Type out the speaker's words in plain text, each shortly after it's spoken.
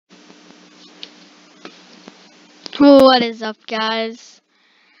What is up, guys?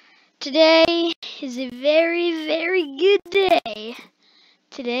 Today is a very, very good day.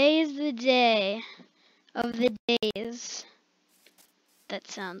 Today is the day of the days. That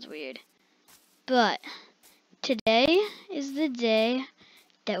sounds weird. But today is the day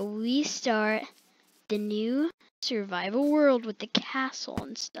that we start the new survival world with the castle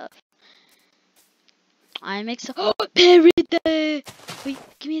and stuff. I'm excited. Oh, parrot day! Wait,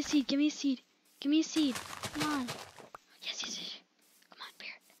 give me a seed, give me a seed. Give me a seed. Come on. Yes. Come on,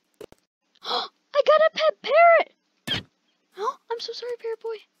 parrot. Oh, I got a pet parrot! Oh, I'm so sorry, parrot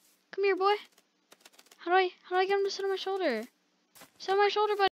boy. Come here, boy. How do I get him to sit on my shoulder? Sit on my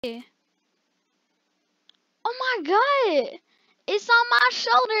shoulder, buddy. Oh my god! It's on my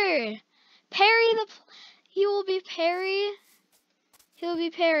shoulder! He will be Perry. He'll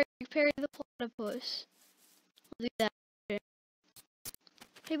be Perry the platypus. I'll do that.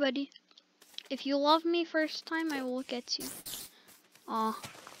 Hey, buddy. If you love me first time, I will look at you. Aw.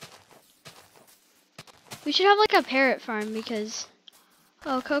 We should have like a parrot farm because...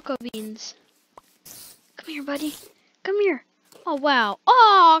 Oh, cocoa beans. Come here, buddy. Come here. Oh, wow.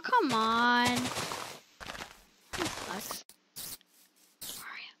 Oh, come on. That sucks. Where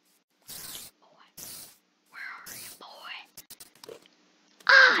are you? Boy. Where are you, boy?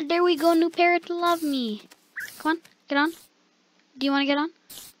 Ah, there we go. New parrot to love me. Come on. Get on. Do you want to get on?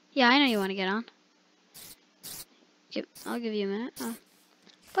 Yeah, I know you want to get on. I'll give you a minute. Oh.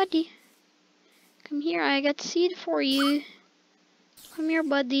 Buddy. Come here. I got seed for you. Come here,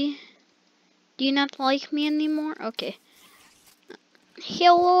 buddy. Do you not like me anymore? Okay.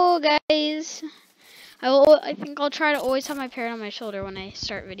 Hello, guys. I think I'll try to always have my parrot on my shoulder when I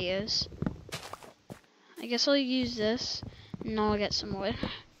start videos. I guess I'll use this, and I'll get some wood.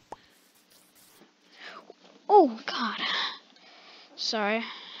 Oh, God. Sorry.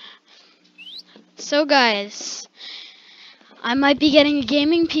 So, guys, I might be getting a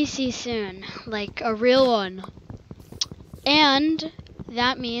gaming PC soon, like a real one. And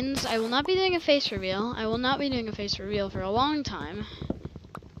that means I will not be doing a face reveal. I will not be doing a face reveal for a long time.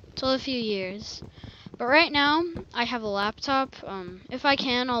 Till a few years. But right now, I have a laptop. If I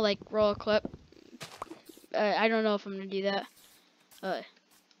can, I'll like roll a clip. I don't know if I'm gonna do that.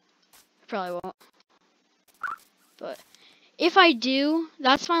 Probably won't. But if I do,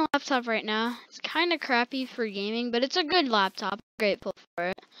 that's my laptop right now. It's kind of crappy for gaming, but it's a good laptop. I'm grateful for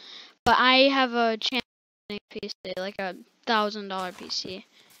it. But I have a channel PC, like a $1,000 PC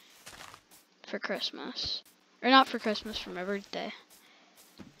for Christmas. Or not for Christmas, for my birthday.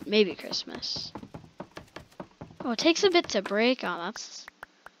 Maybe Christmas. Oh, it takes a bit to break. Oh, that's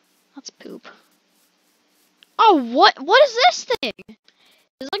poop. Oh, what is this thing?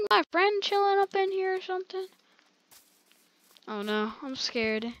 Is like my friend chilling up in here or something? Oh no, I'm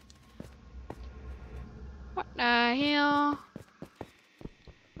scared. What the hell?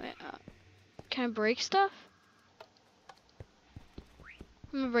 Wait, can I break stuff?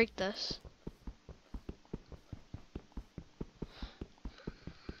 I'm gonna break this.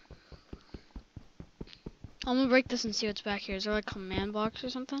 I'm gonna break this and see what's back here. Is there like a command box or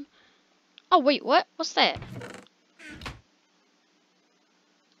something? Oh wait, what? What's that?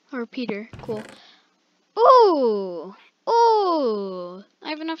 A repeater. Cool. Ooh! Ooh! I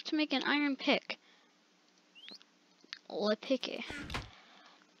have enough to make an iron pick. Let's pick it.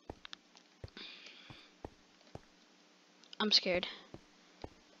 I'm scared.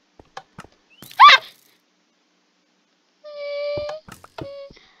 Ah!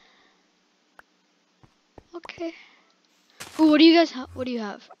 Okay. Ooh, what do you guys have? What do you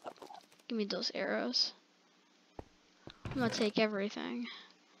have? Give me those arrows. I'm gonna take everything.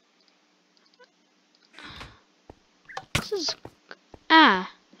 This is...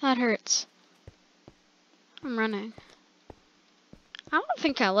 Ah, that hurts. I'm running. I don't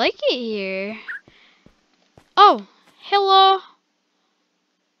think I like it here. Oh, hello.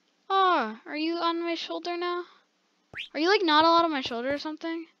 Oh, are you on my shoulder now? Are you like not allowed on my shoulder or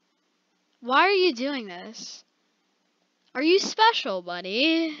something? Why are you doing this? Are you special,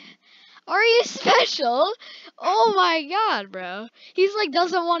 buddy? Are you special? Oh my god, bro. He's like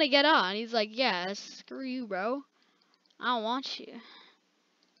doesn't want to get on. He's like, yeah, screw you, bro. I don't want you.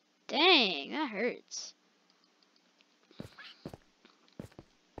 Dang, that hurts.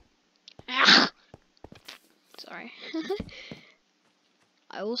 Ah. Sorry.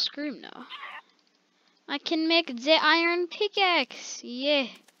 I will scream now. I can make the iron pickaxe. Yeah.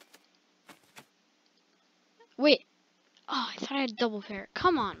 Wait. Oh, I thought I had double parrot.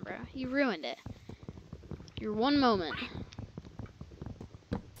 Come on, bro. You ruined it. You're one moment.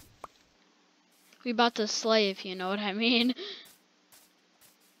 We about to slay, if you know what I mean.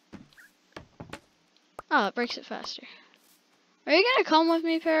 Oh, it breaks it faster. Are you gonna come with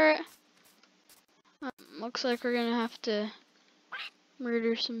me, parrot? Looks like we're gonna have to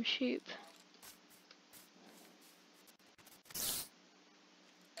murder some sheep.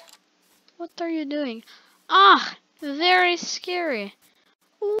 What are you doing? Ah, very scary.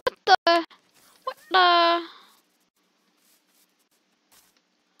 What the? What the?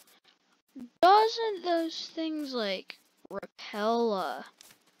 Doesn't those things like repel?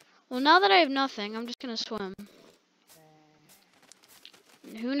 Well, now that I have nothing, I'm just gonna swim.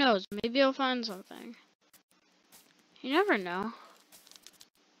 And who knows? Maybe I'll find something. You never know.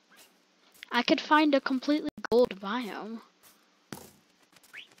 I could find a completely gold biome.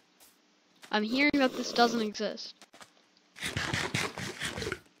 I'm hearing that this doesn't exist.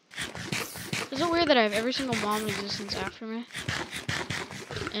 Is it weird that I have every single mob in existence after me?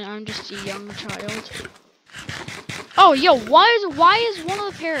 And I'm just a young child. Oh, yo, why is one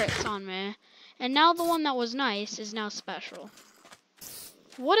of the parrots on me? And now the one that was nice is now special.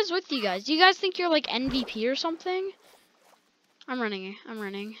 What is with you guys? Do you guys think you're like MVP or something? I'm running.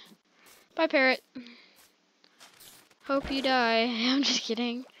 Bye, parrot. Hope you die. I'm just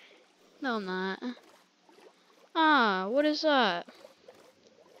kidding. No, I'm not. Ah, what is that?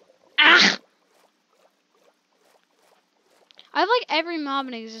 Ah! I have like every mob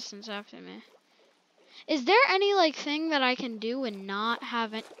in existence after me. Is there any like thing that I can do and not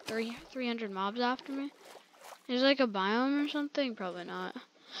have 300 mobs after me? There's like a biome or something? Probably not.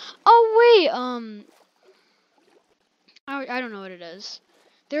 Oh wait, I don't know what it is.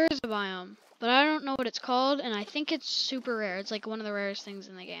 There is a biome, but I don't know what it's called, and I think it's super rare. It's like one of the rarest things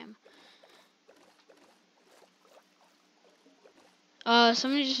in the game.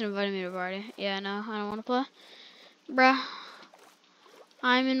 Somebody just invited me to a party. Yeah, no, I don't want to play. Bruh.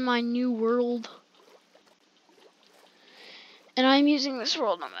 I'm in my new world. And I'm using this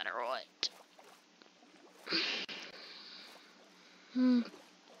world no matter what.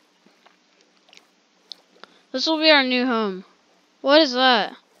 This will be our new home. What is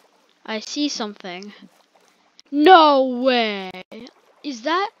that? I see something. No way! Is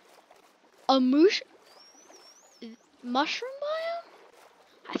that a mushroom biome?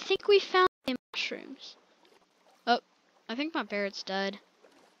 I think we found mushrooms. Oh, I think my parrot's dead.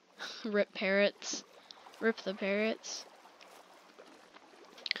 Rip parrots. Rip the parrots.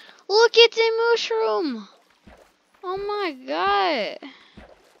 Look, it's a mushroom! Oh my god.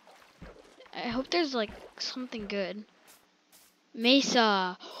 I hope there's like something good.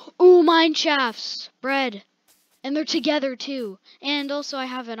 Mesa. Ooh, mine shafts. Bread. And they're together too. And also I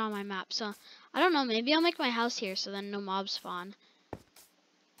have it on my map. So I don't know. Maybe I'll make my house here so then no mobs spawn.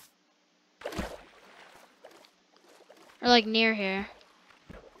 Or like near here.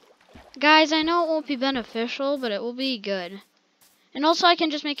 Guys, I know it won't be beneficial, but it will be good. And also I can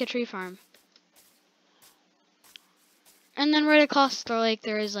just make a tree farm. And then right across the lake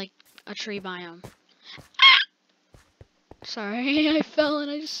there is like a tree biome. Sorry, I fell and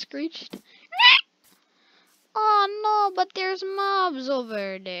I just screeched. Oh no, but there's mobs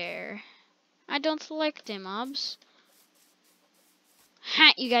over there. I don't like them mobs.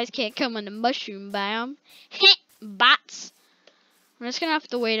 Ha, you guys can't come on the mushroom biome. Bots. I'm just gonna have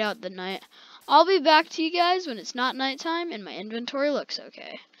to wait out the night. I'll be back to you guys when it's not nighttime and my inventory looks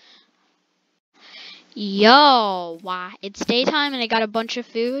okay. Yo, why? It's daytime and I got a bunch of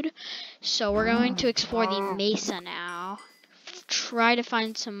food. So we're going to explore the mesa now. Try to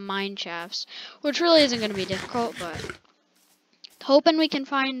find some mine shafts, which really isn't going to be difficult, but hoping we can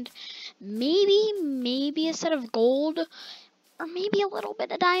find maybe a set of gold or maybe a little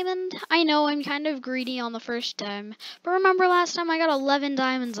bit of diamond. I know I'm kind of greedy on the first time, but remember last time I got 11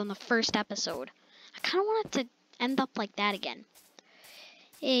 diamonds on the first episode. I kind of want it to end up like that again.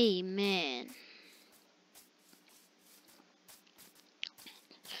 Amen.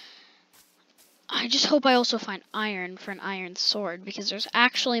 I just hope I also find iron for an iron sword, because there's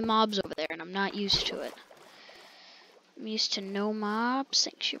actually mobs over there and I'm not used to it. I'm used to no mob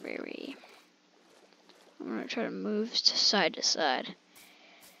sanctuary. I'm gonna try to move to side.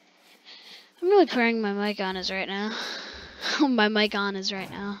 I'm really praying my mic on is right now. My mic on is right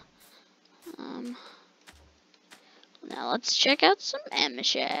now. Now let's check out some ammo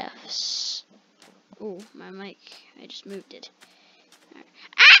shafts. Oh, my mic. I just moved it. Right.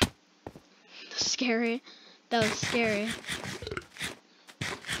 Ah! Scary. That was scary.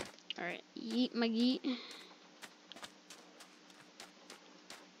 Alright, yeet my yeet.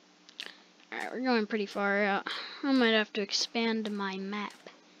 Alright, we're going pretty far out. I might have to expand my map.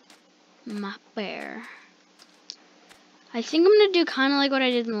 Map bear. I think I'm gonna do kind of like what I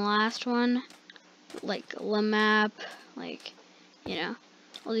did in the last one. Like, la map. Like, you know.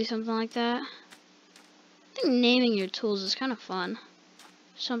 I'll do something like that. I think naming your tools is kind of fun.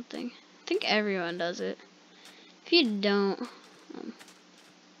 Something. I think everyone does it. If you don't,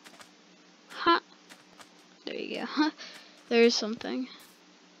 there you go. There's something.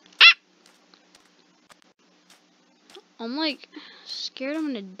 I'm like scared I'm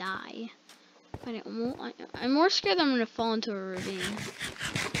gonna die. I'm more scared that I'm gonna fall into a ravine.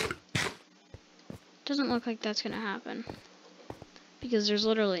 Doesn't look like that's gonna happen because there's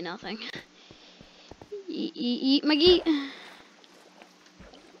literally nothing. Eat my geet.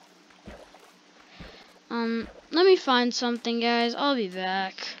 Let me find something, guys. I'll be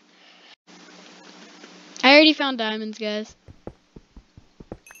back. I already found diamonds, guys.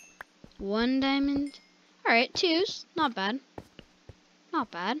 1 diamond. Alright, 2s. Not bad. Not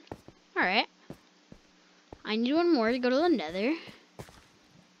bad. Alright. I need 1 more to go to the nether.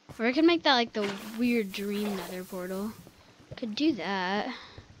 Or I could make that like the weird dream nether portal. Could do that.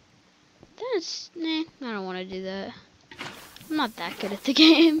 Nah, I don't want to do that. I'm not that good at the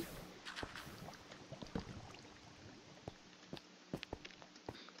game.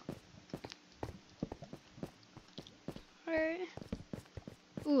 Alright.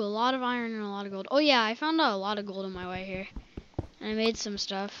 Ooh, a lot of iron and a lot of gold. Oh yeah, I found a lot of gold on my way here. And I made some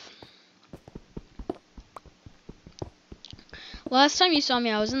stuff. Last time you saw me,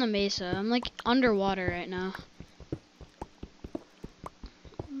 I was in the mesa. I'm like underwater right now.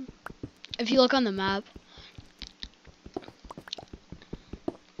 If you look on the map.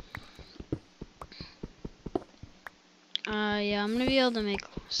 Yeah, I'm gonna be able to make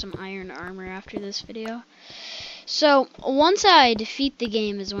some iron armor after this video. So, once I defeat the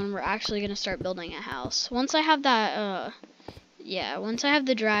game is when we're actually gonna start building a house. Once I have that, yeah, once I have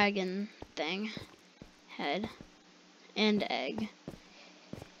the dragon thing, head, and egg,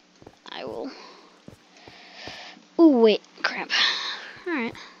 I will. Ooh, wait, crap.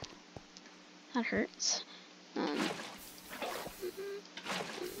 Alright. That hurts.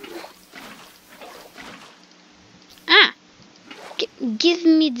 Give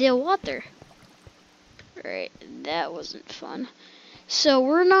me the water. Right, that wasn't fun. So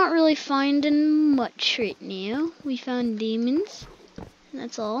we're not really finding much right now. We found demons.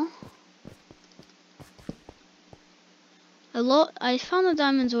 That's all. I found the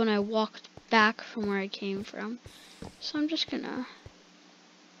diamonds when I walked back from where I came from. So I'm just gonna...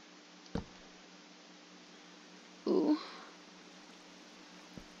 Ooh.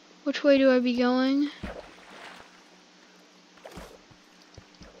 Which way do I be going?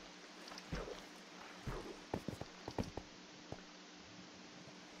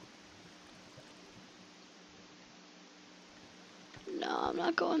 No, I'm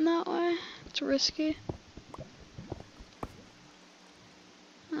not going that way. It's risky.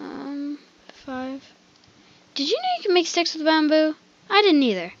 5. Did you know you can make sticks with bamboo? I didn't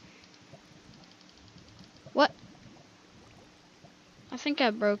either. What? I think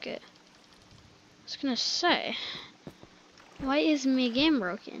I broke it. I was gonna say, why is my game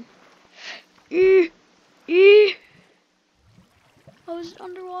broken? I was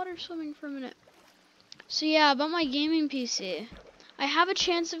underwater swimming for a minute. So yeah, about my gaming PC. I have a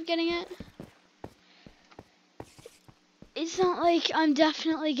chance of getting it. It's not like I'm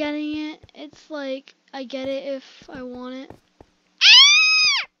definitely getting it. It's like I get it if I want it.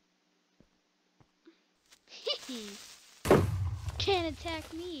 Can't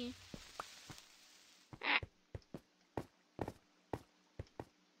attack me. I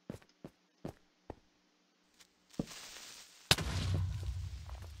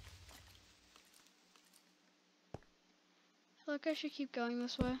feel like I should keep going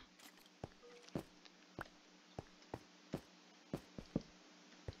this way.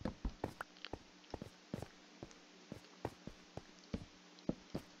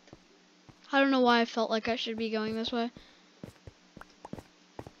 I don't know why I felt like I should be going this way.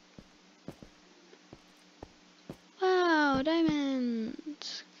 Wow,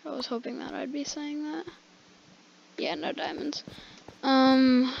 diamonds. I was hoping that I'd be saying that. Yeah, no diamonds.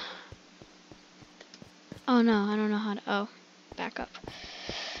 Oh no, I don't know how to, oh, back up.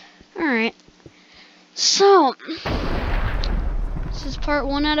 Alright. So, this is part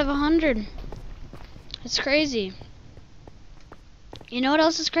 1 out of 100. It's crazy. You know what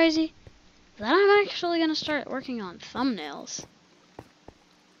else is crazy? That I'm actually gonna start working on thumbnails.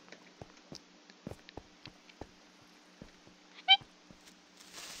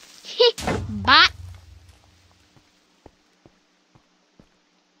 Bot.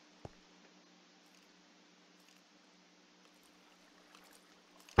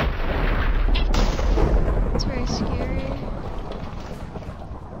 It's very scary.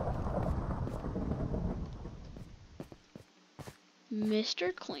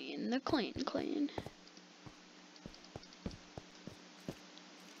 Mr. Clean, the clean.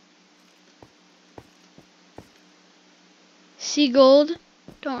 Sea gold.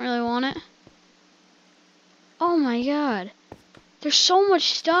 Don't really want it. Oh my god. There's so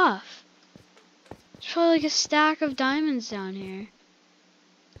much stuff. There's probably like a stack of diamonds down here.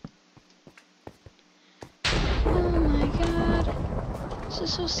 Oh my god. This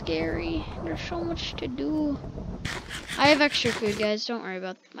is so scary. There's so much to do. I have extra food, guys. Don't worry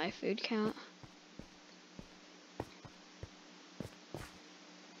about my food count.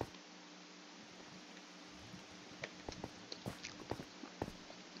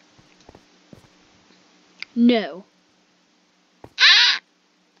 No.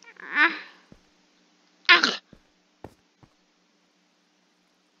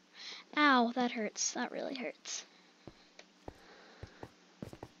 Ow, that hurts. That really hurts.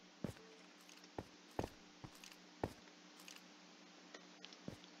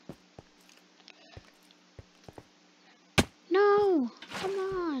 No! Come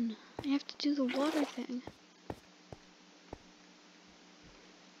on. I have to do the water thing.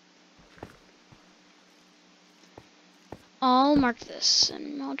 I'll mark this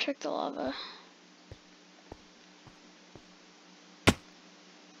and I'll check the lava.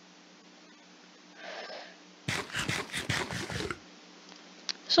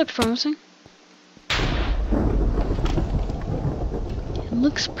 This looks promising. It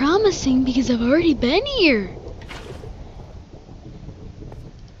looks promising because I've already been here.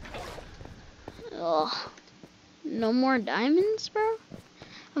 Ugh. No more diamonds, bro?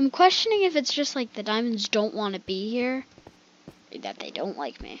 I'm questioning if it's just like the diamonds don't want to be here. Or that they don't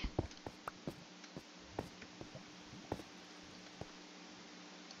like me.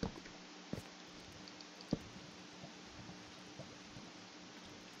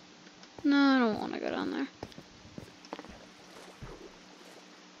 No, I don't want to go down there.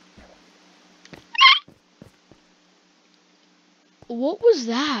 What was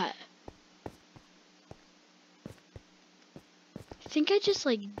that? I think I just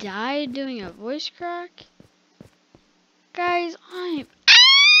like died doing a voice crack. Guys, I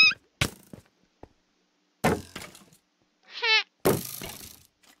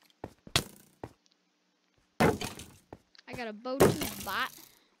got a bow tooth bot.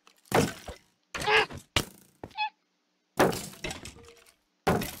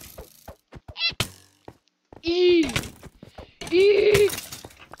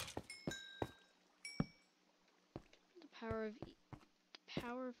 The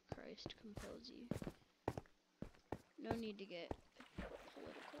power of Christ compels you. No need to get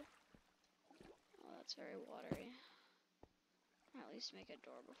political. Oh, that's very watery. At least make a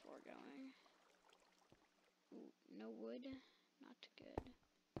door before going. Ooh, no wood, not good.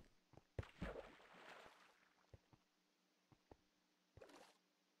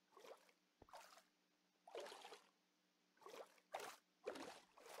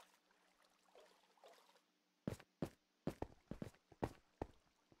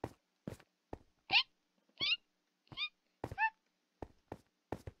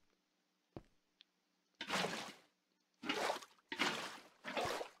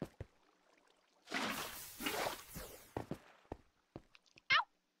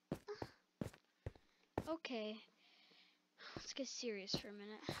 Okay, let's get serious for a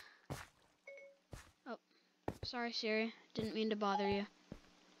minute. Oh, sorry Siri, didn't mean to bother you.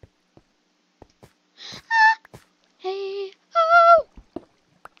 Hey, oh!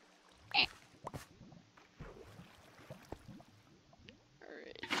 Alright.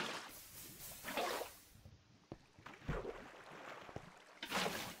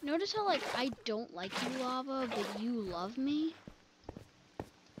 Notice how like I don't like you, lava, but you love me?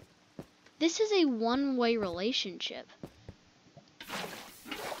 This is a one-way relationship.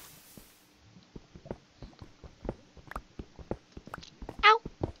 Ow!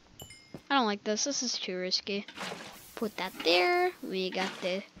 I don't like this. This is too risky. Put that there. We got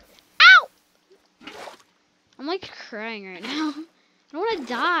the... Ow! I'm like crying right now. I don't want to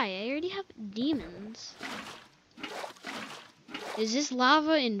die. I already have demons. Is this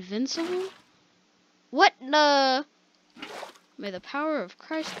lava invincible? What the... May the power of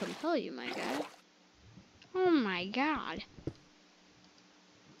Christ compel you, my guy. Oh my god.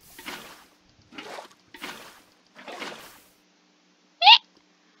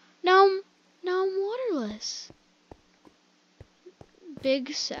 Now I'm waterless.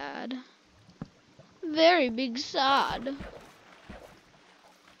 Big sad. Very big sad.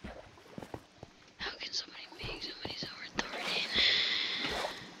 How can somebody make somebody so authoritative?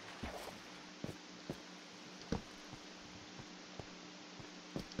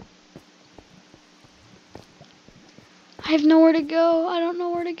 I have nowhere to go. I don't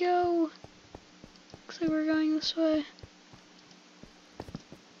know where to go. Looks like we're going this way.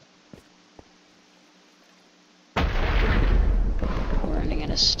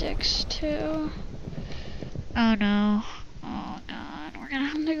 sticks too. Oh no. Oh god. We're gonna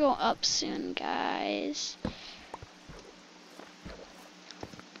have to go up soon, guys.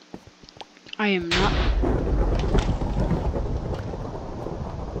 I am not.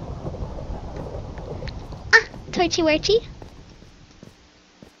 Toichi Werchi?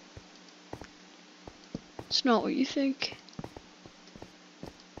 It's not what you think.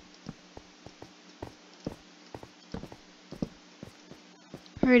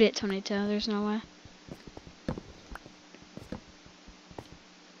 Heard it, Tonito. There's no way.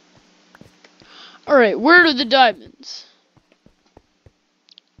 Alright, where are the diamonds?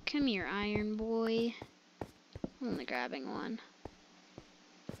 Come here, iron boy. I'm only grabbing one.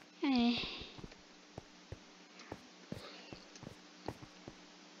 Hey.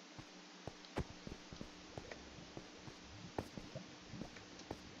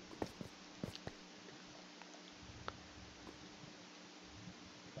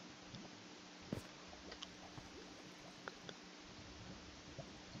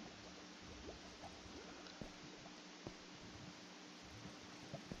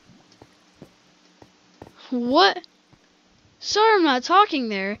 What? Sorry, I'm not talking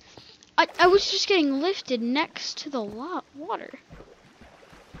there. I was just getting lifted next to the water.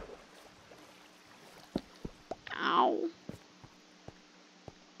 Ow.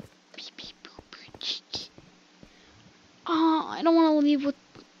 Oh, I don't want to leave with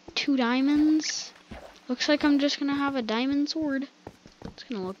 2 diamonds. Looks like I'm just gonna have a diamond sword. It's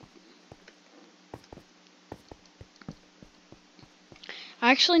gonna look. I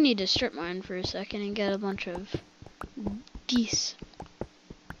actually need to strip mine for a second and get a bunch of geese.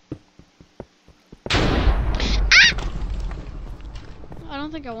 Ah! I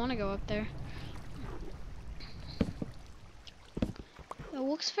don't think I want to go up there. It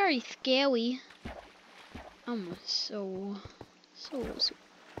looks very scary. I'm so.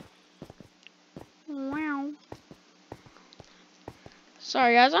 Wow.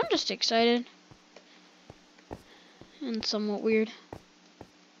 Sorry guys, I'm just excited. And somewhat weird.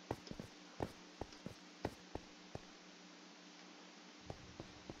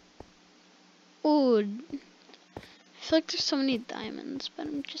 Ooh. I feel like there's so many diamonds, but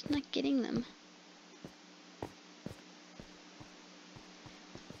I'm just not getting them.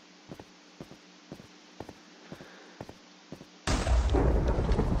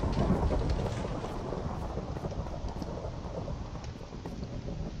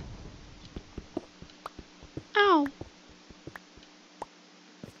 Ow.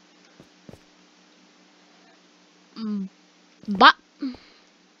 Bop.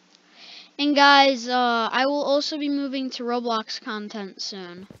 And guys, I will also be moving to Roblox content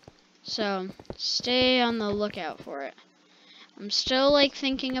soon. So, stay on the lookout for it. I'm still, like,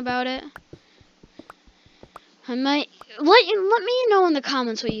 thinking about it. I might... Let me know in the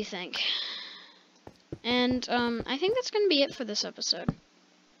comments what you think. And, I think that's gonna be it for this episode.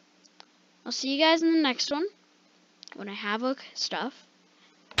 I'll see you guys in the next one. When I have stuff.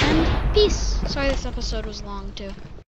 And peace. Sorry this episode was long, too.